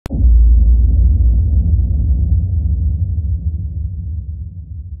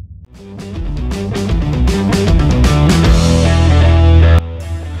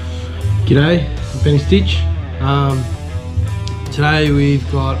G'day, I'm Benny Stitch. Today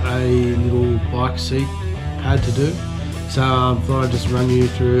we've got a little bike seat pad to do, so I thought I'd just run you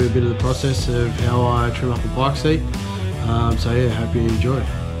through a bit of the process of how I trim up a bike seat. So yeah, hope you enjoy.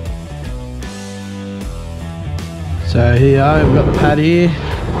 So here you are, we've got the pad here.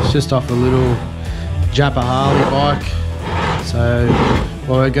 It's just off a little Jappa Harley bike. So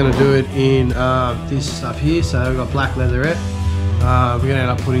we're going to do it in this stuff here. So we've got black leatherette. We're going to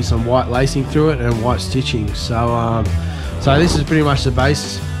end up putting some white lacing through it and white stitching. So this is pretty much the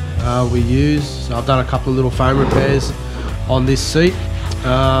base we use. So I've done a couple of little foam repairs on this seat.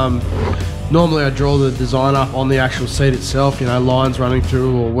 Normally I draw the design up on the actual seat itself, you know, lines running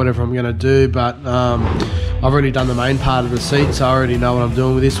through or whatever I'm going to do, but I've already done the main part of the seat, so I already know what I'm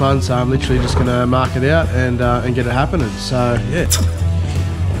doing with this one. So I'm literally just going to mark it out and get it happening. So yeah. So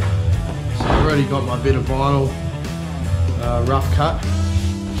I've already got my bit of vinyl rough cut.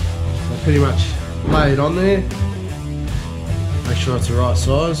 So pretty much lay it on there. Make sure it's the right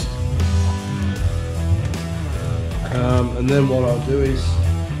size. And then what I'll do is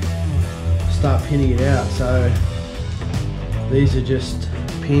start pinning it out. So these are just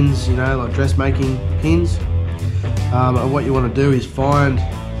pins, you know, like dressmaking pins. And what you want to do is find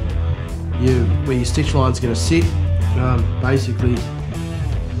where your stitch line's going to sit. Basically,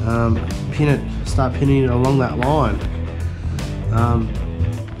 pin it. Start pinning it along that line.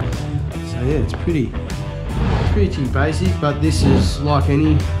 So yeah, it's pretty basic, but this is like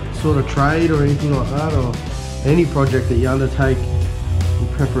any sort of trade or anything like that, or any project that you undertake, the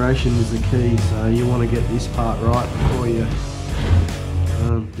preparation is the key. So you want to get this part right before you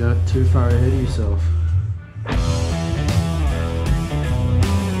go too far ahead of yourself.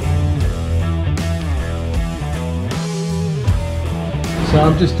 So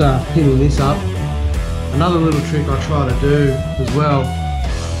I'm just pinning this up. Another little trick I try to do as well,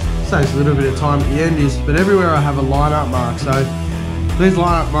 saves a little bit of time at the end, is, but everywhere I have a line-up mark. So these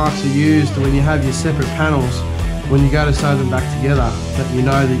line-up marks are used when you have your separate panels, when you go to sew them back together, that you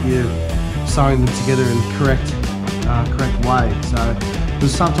know that you're sewing them together in the correct way. So,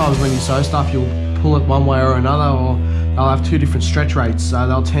 because sometimes when you sew stuff, you'll pull it one way or another, or they'll have two different stretch rates, so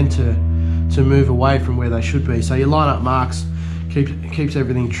they'll tend to move away from where they should be. So your line-up marks keeps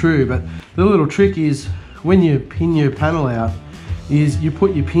everything true. But the little trick is, when you pin your panel out, is you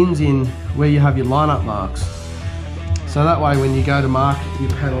put your pins in where you have your line-up marks. So that way when you go to mark your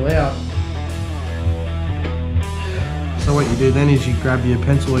panel out, so what you do then is you grab your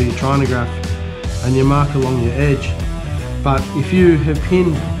pencil or your trinograph and you mark along your edge. But if you have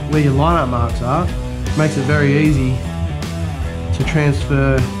pinned where your line-up marks are, it makes it very easy to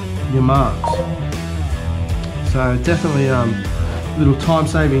transfer your marks. So definitely little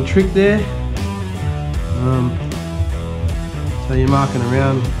time-saving trick there. So you're marking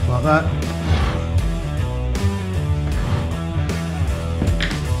around like that.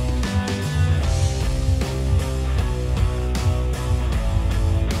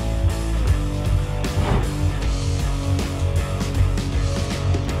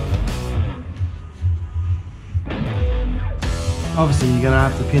 Obviously you're going to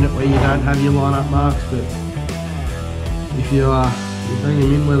have to pin it where you don't have your line-up marks, but if you bring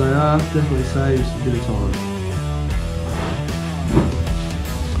them in where they are, definitely saves a bit of time.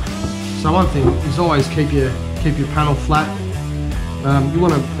 So one thing is always keep your panel flat. You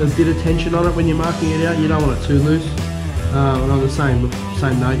want a bit of tension on it when you're marking it out. You don't want it too loose. And on the same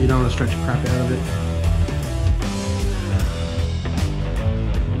note, you don't want to stretch the crap out of it.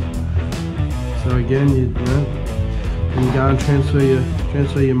 So again, you go and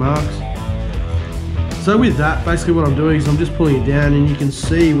transfer your marks. So with that, basically what I'm doing is I'm just pulling it down, and you can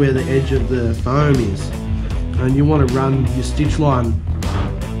see where the edge of the foam is, and you want to run your stitch line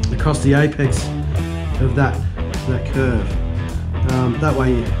across the apex of that curve. That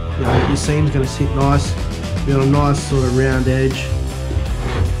way your seam's going to sit nice, you got a nice sort of round edge.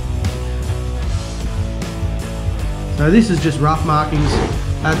 So this is just rough markings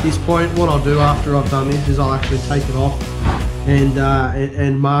at this point. What I'll do after I've done this is I'll actually take it off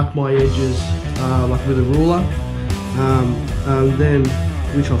and mark my edges like with a ruler, then,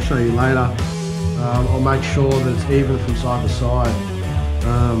 which I'll show you later, I'll make sure that it's even from side to side.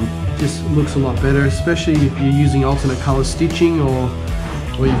 Just looks a lot better, especially if you're using alternate colour stitching, or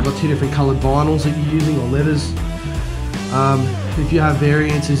you've got two different coloured vinyls that you're using, or leathers. If you have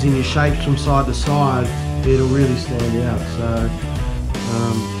variances in your shapes from side to side, it'll really stand out. So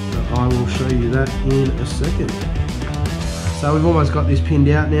I will show you that in a second. So we've almost got this pinned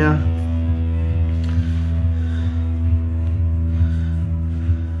out now.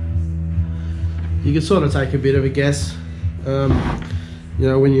 You can sort of take a bit of a guess, you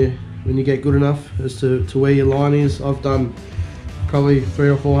know, when when you get good enough as to where your line is. I've done probably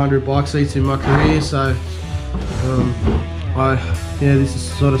 300 or 400 bike seats in my career, so this is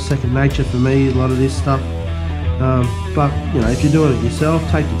sort of second nature for me, a lot of this stuff. But you know, if you're doing it yourself,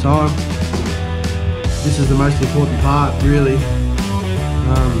 take your time. This is the most important part, really.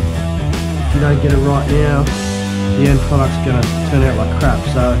 If you don't get it right now, the end product's going to turn out like crap.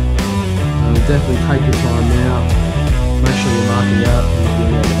 So definitely take your time now. Make sure you're marking out and you're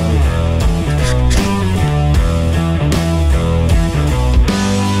doing all the money.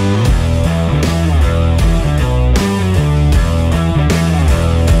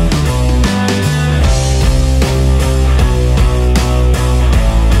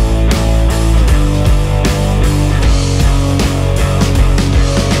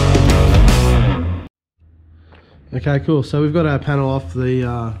 Okay, cool. So we've got our panel off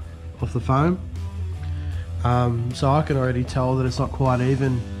the foam. So I can already tell that it's not quite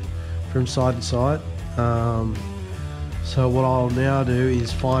even from side to side. So what I'll now do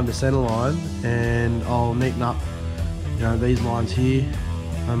is find the center line, and I'll neaten up, you know, these lines here.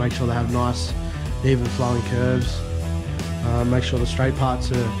 Make sure they have nice, even flowing curves. Make sure the straight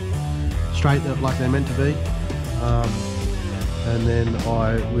parts are straight like they're meant to be. And then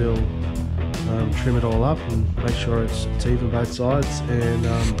I will trim it all up and make sure it's even both sides, and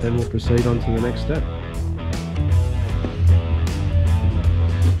then we'll proceed on to the next step.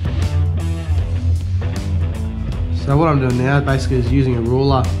 So what I'm doing now basically is using a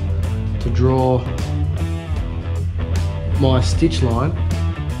ruler to draw my stitch line.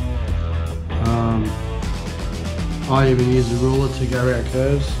 I even use a ruler to go around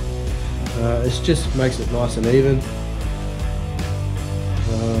curves. It just makes it nice and even.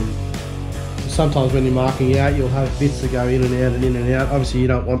 Sometimes when you're marking out, you'll have bits that go in and out and in and out. Obviously you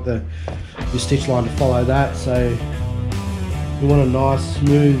don't want your stitch line to follow that, so you want a nice,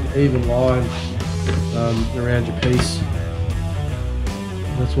 smooth, even line around your piece.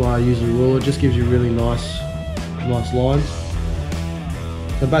 That's why I use a ruler. It just gives you really nice lines.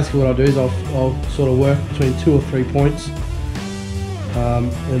 So basically what I'll do is I'll sort of work between 2 or 3 points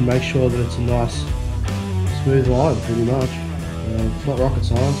and make sure that it's a nice, smooth line pretty much. It's not rocket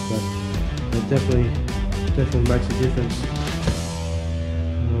science, but it definitely makes a difference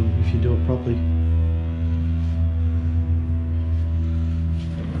if you do it properly.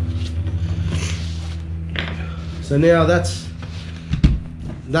 So now that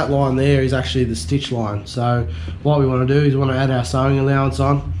line there is actually the stitch line. So what we want to do is we want to add our sewing allowance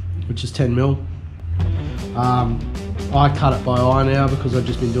on, which is 10mm. I cut it by eye now because I've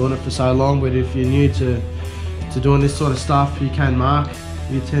just been doing it for so long, but if you're new to doing this sort of stuff, you can mark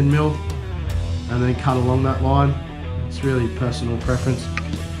your 10mm and then cut along that line. It's really personal preference.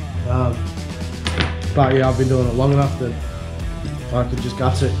 But yeah, I've been doing it long enough that I could just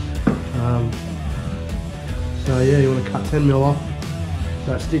gut it. So yeah, you want to cut 10mm off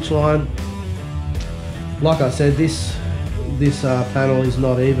that stitch line. Like I said, this panel is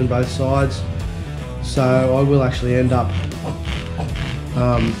not even both sides, so I will actually end up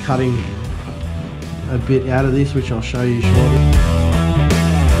cutting a bit out of this, which I'll show you shortly.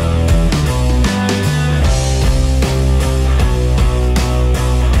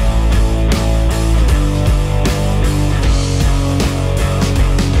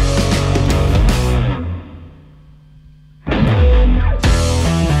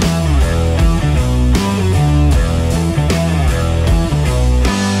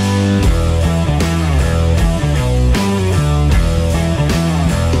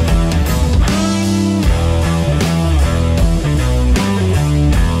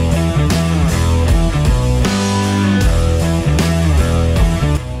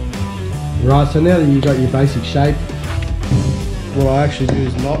 Right, so now that you've got your basic shape, what I actually do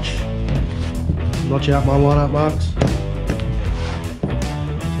is notch out my line-up marks.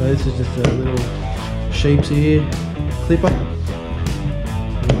 So this is just a little sheep's ear clipper.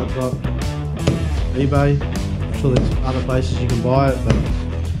 And I've got eBay. I'm sure there's other places you can buy it, but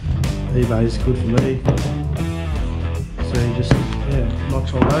eBay is good for me. So you just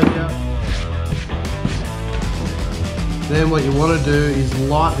notch all those out. Then what you want to do is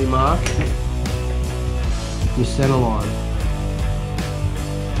lightly mark your center line.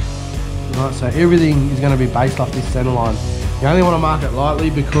 Right, so everything is going to be based off this center line. You only want to mark it lightly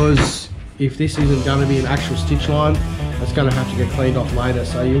because if this isn't going to be an actual stitch line, it's going to have to get cleaned off later.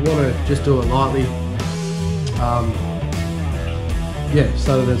 So you want to just do it lightly,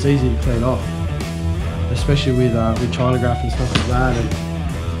 so that it's easy to clean off, especially with Chinagraph and stuff like that. And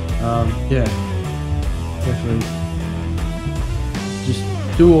definitely just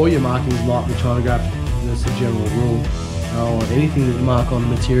do all your markings light with Chinagraph. That's the general rule. or anything that you mark on the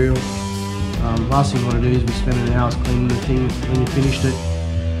material. Last thing you want to do is be spending hours cleaning the thing when you finished it.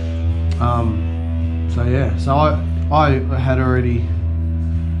 So yeah, so I had already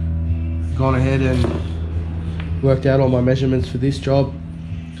gone ahead and worked out all my measurements for this job.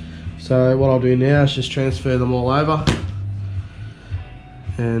 So what I'll do now is just transfer them all over,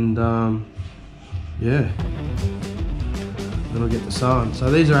 and yeah, then I'll get the sewing.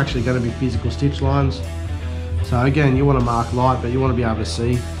 So these are actually going to be physical stitch lines. So again, you want to mark light, but you want to be able to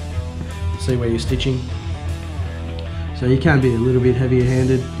see where you're stitching. So you can be a little bit heavier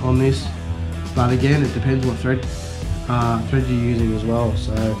handed on this, but again, it depends what thread you're using as well.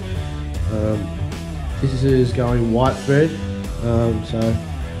 So this is going white thread, so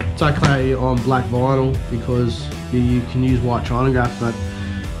it's okay on black vinyl because you can use white China graph, but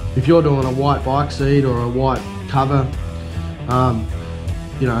if you're doing a white bike seat or a white cover,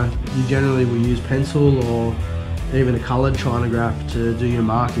 you know, you generally will use pencil or even a coloured China graph to do your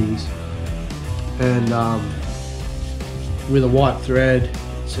markings. And with a white thread,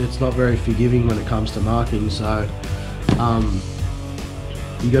 it's not very forgiving when it comes to marking. So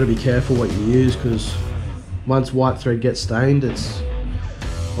you got to be careful what you use, because once white thread gets stained, it's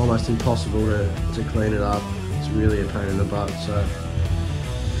almost impossible to clean it up. It's really a pain in the butt.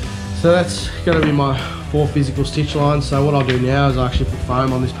 So that's going to be my 4 physical stitch lines. So what I'll do now is I actually put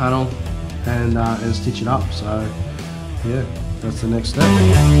foam on this panel and stitch it up. So yeah, that's the next step.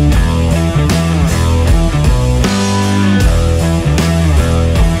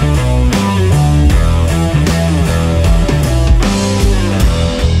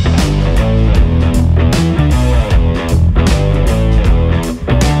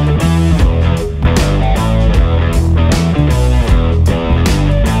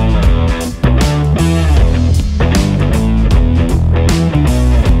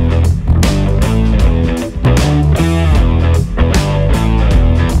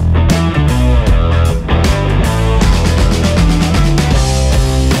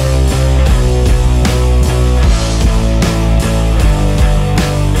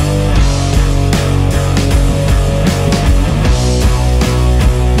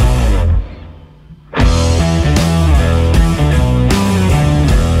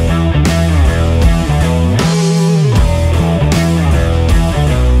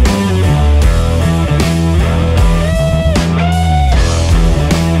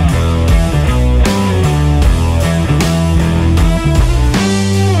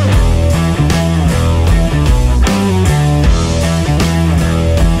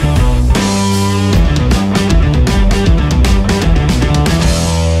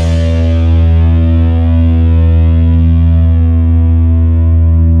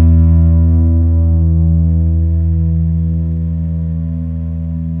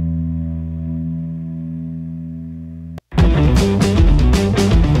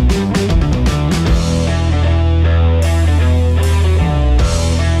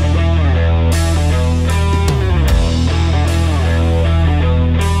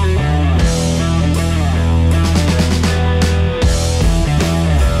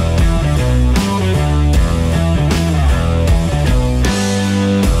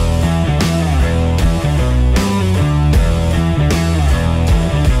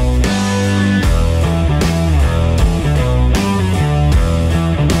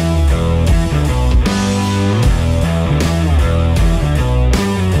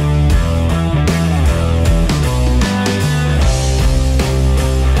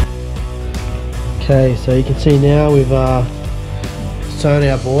 Okay, so you can see now we've sewn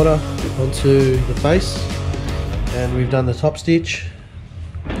our border onto the face, and we've done the top stitch.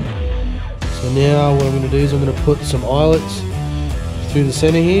 So now what I'm going to do is I'm going to put some eyelets through the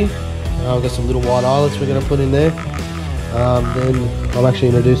centre here. I've got some little white eyelets we're going to put in there. Then I'm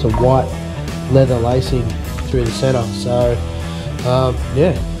actually going to do some white leather lacing through the centre. So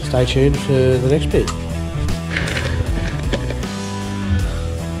yeah, stay tuned for the next bit.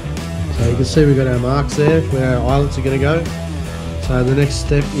 So you can see we've got our marks there where our eyelets are going to go. So the next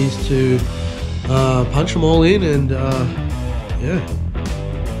step is to punch them all in, and yeah,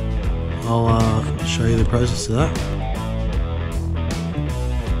 I'll show you the process of that.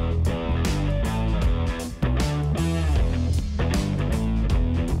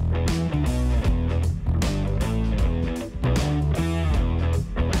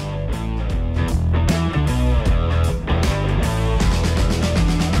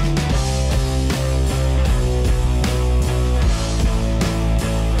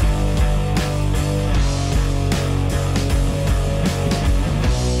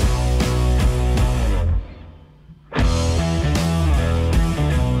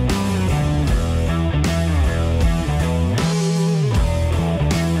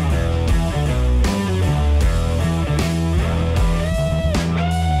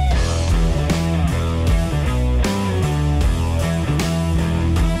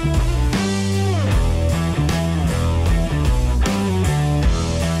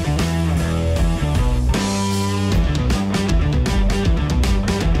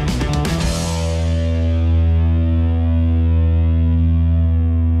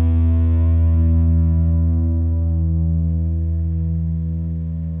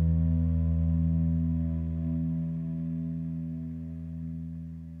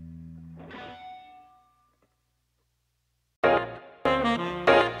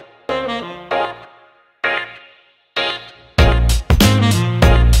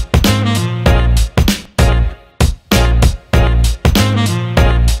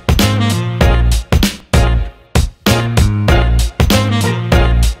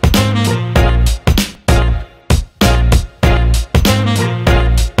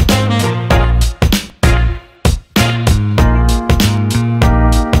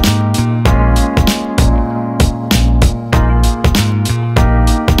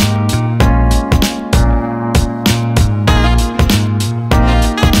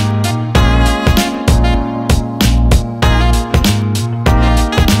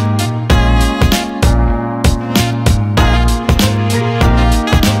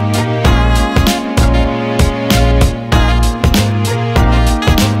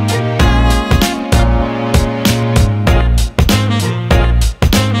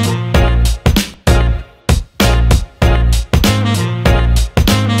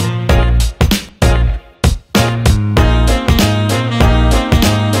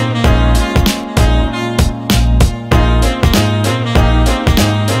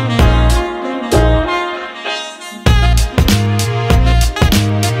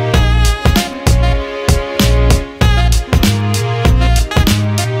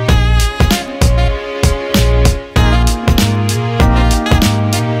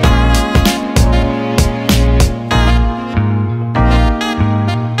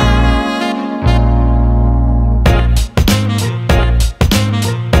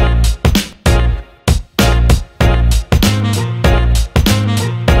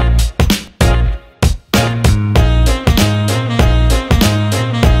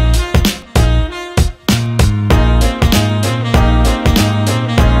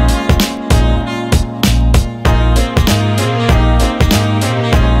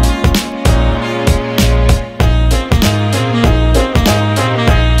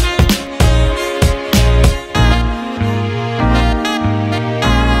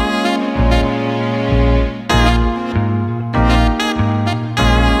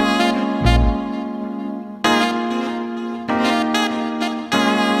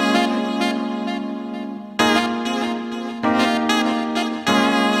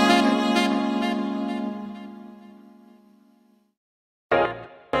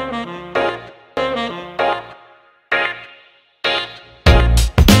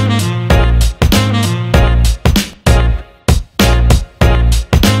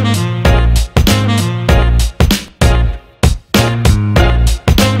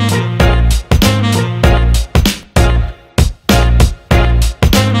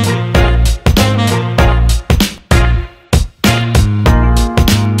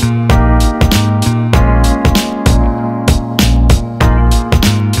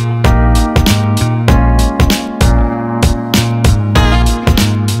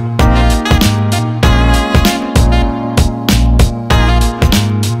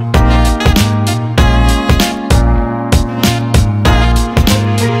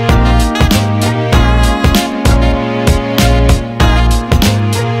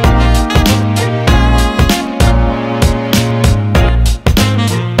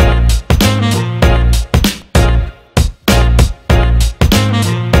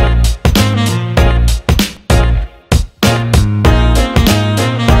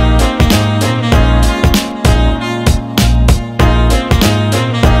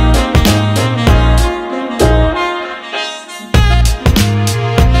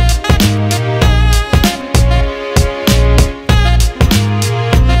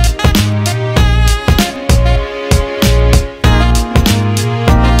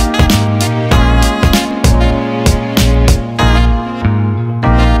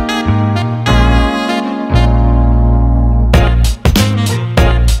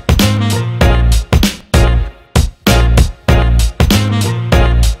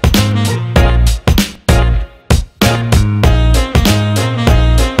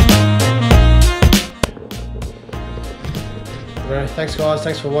 Thanks guys,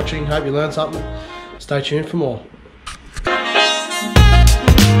 thanks for watching. Hope you learned something. Stay tuned for more.